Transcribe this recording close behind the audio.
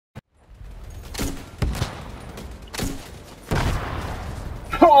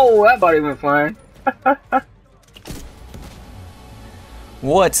Oh, that body went flying.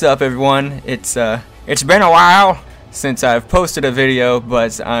 What's up, everyone? It's been a while since I've posted a video,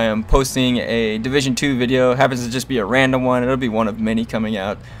 but I am posting a Division 2 video. It happens to just be a random one. It'll be one of many coming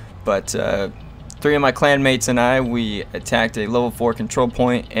out. But 3 of my clanmates and I, we attacked a level 4 control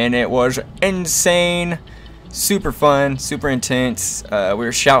point, and it was insane. Super fun, super intense. We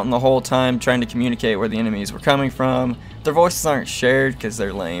were shouting the whole time, trying to communicate where the enemies were coming from. Their voices aren't shared because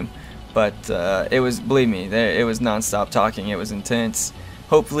they're lame, but it was, believe me, it was non-stop talking. It was intense.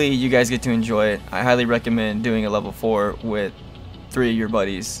 Hopefully you guys get to enjoy it. I highly recommend doing a level 4 with 3 of your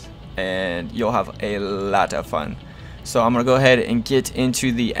buddies, and you'll have a lot of fun. So I'm gonna go ahead and get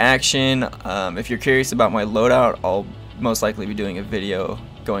into the action. If you're curious about my loadout, I'll most likely be doing a video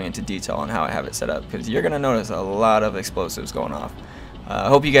going into detail on how I have it set up, because you're gonna notice a lot of explosives going off.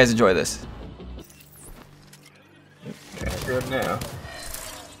 Hope you guys enjoy this. Okay, good now.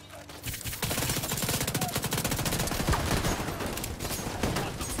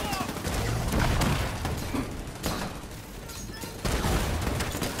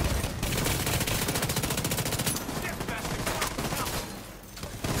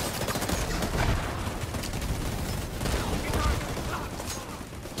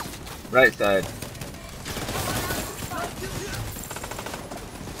 Right side.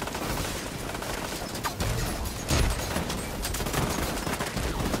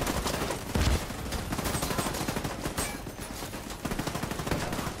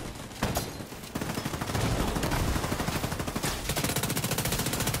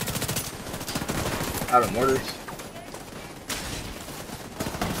 Out of mortars.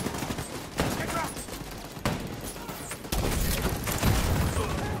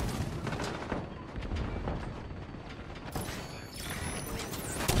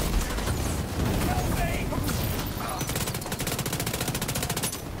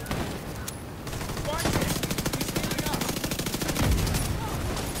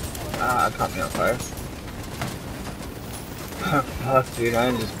 Ah, it caught me on fire. Fuck, dude,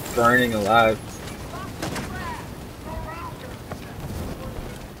 I'm just burning alive.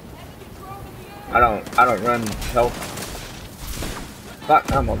 I don't run health.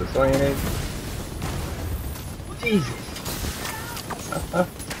 Fuck, I'm overslaying it. Jesus.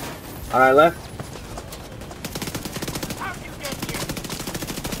 Alright, left.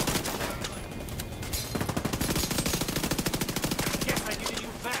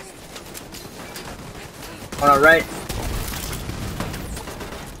 Alright.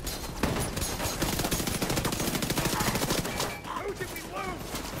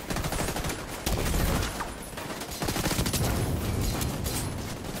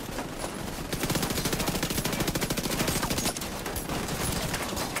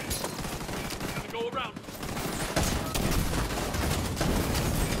 Go around.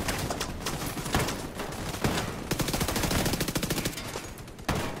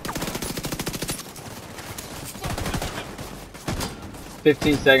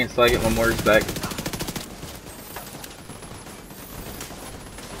 $15 seconds till I get my mortars back.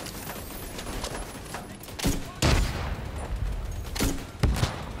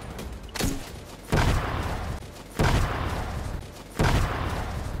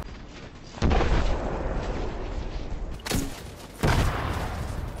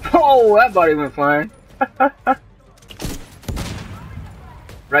 Oh, that body went flying.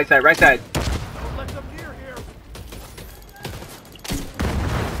 Right side, right side. Don't let them near here.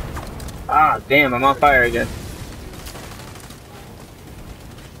 Ah, damn, I'm on fire again.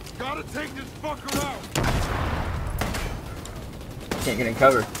 Gotta take this fucker out. Can't get in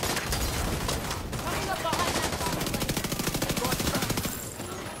cover.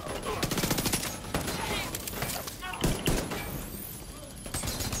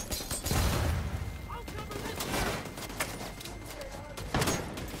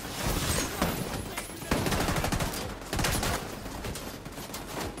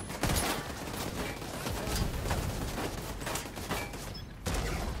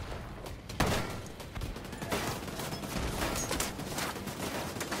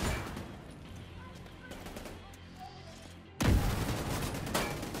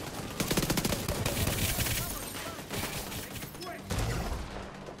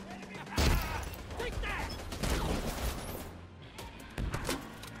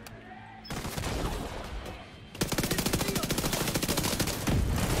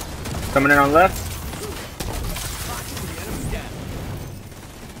 Coming in on left.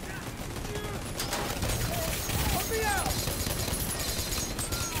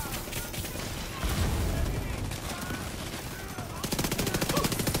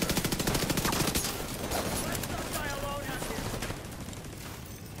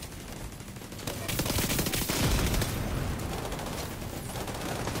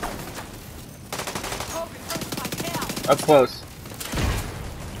 Up close.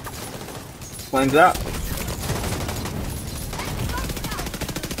 Flames out.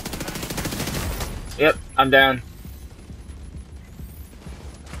 Yep, I'm down.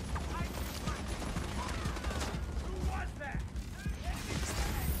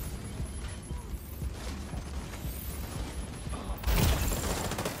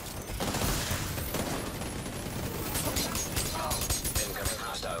 Incoming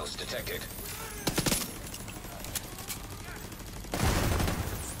hostiles detected.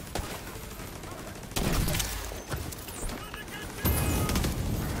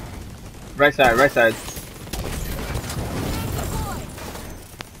 Right side, right side.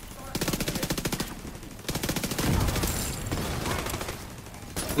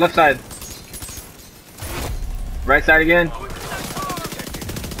 Left side. Right side again.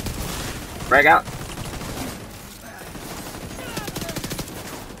 Frag out.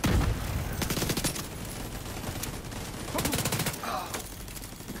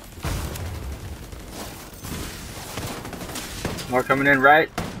 More coming in right.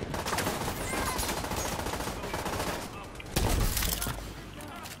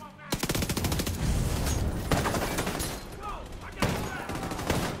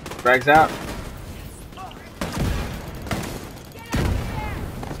 Frags out.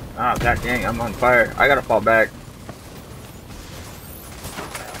 Ah, god dang, I'm on fire. I gotta fall back.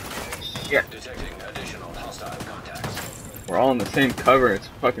 Shit. Detecting additional hostile contacts. We're all in the same cover. It's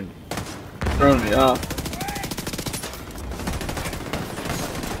fucking throwing me off.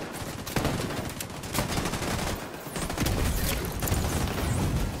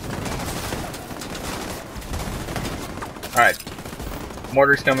 Alright.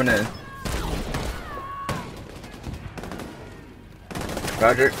 Mortar's coming in.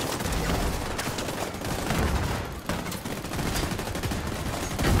 Roger.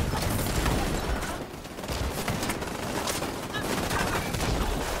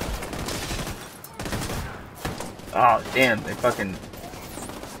 Oh, damn, they fucking...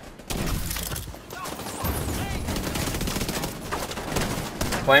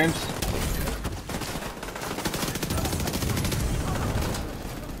 Flames?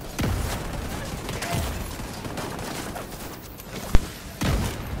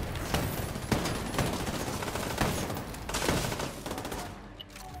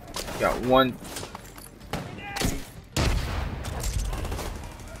 Got one.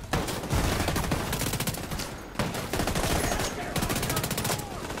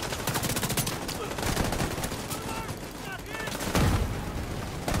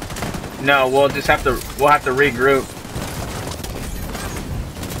 No, we'll have to regroup.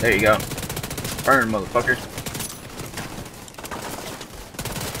 There you go. Burn, motherfuckers.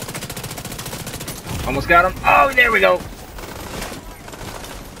 Almost got him. Oh, there we go.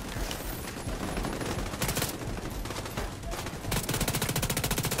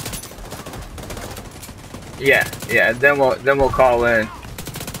 Yeah, then we'll call in.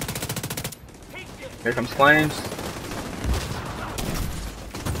 Here comes flames.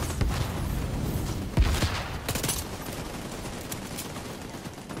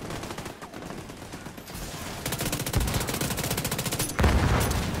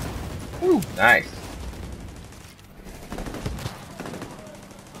 Ooh, nice.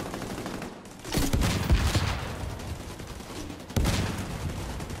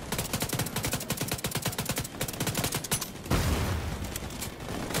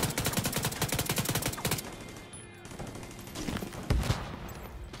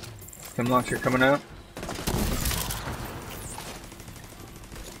 Chem launcher coming out.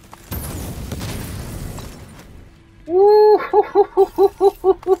 Woo!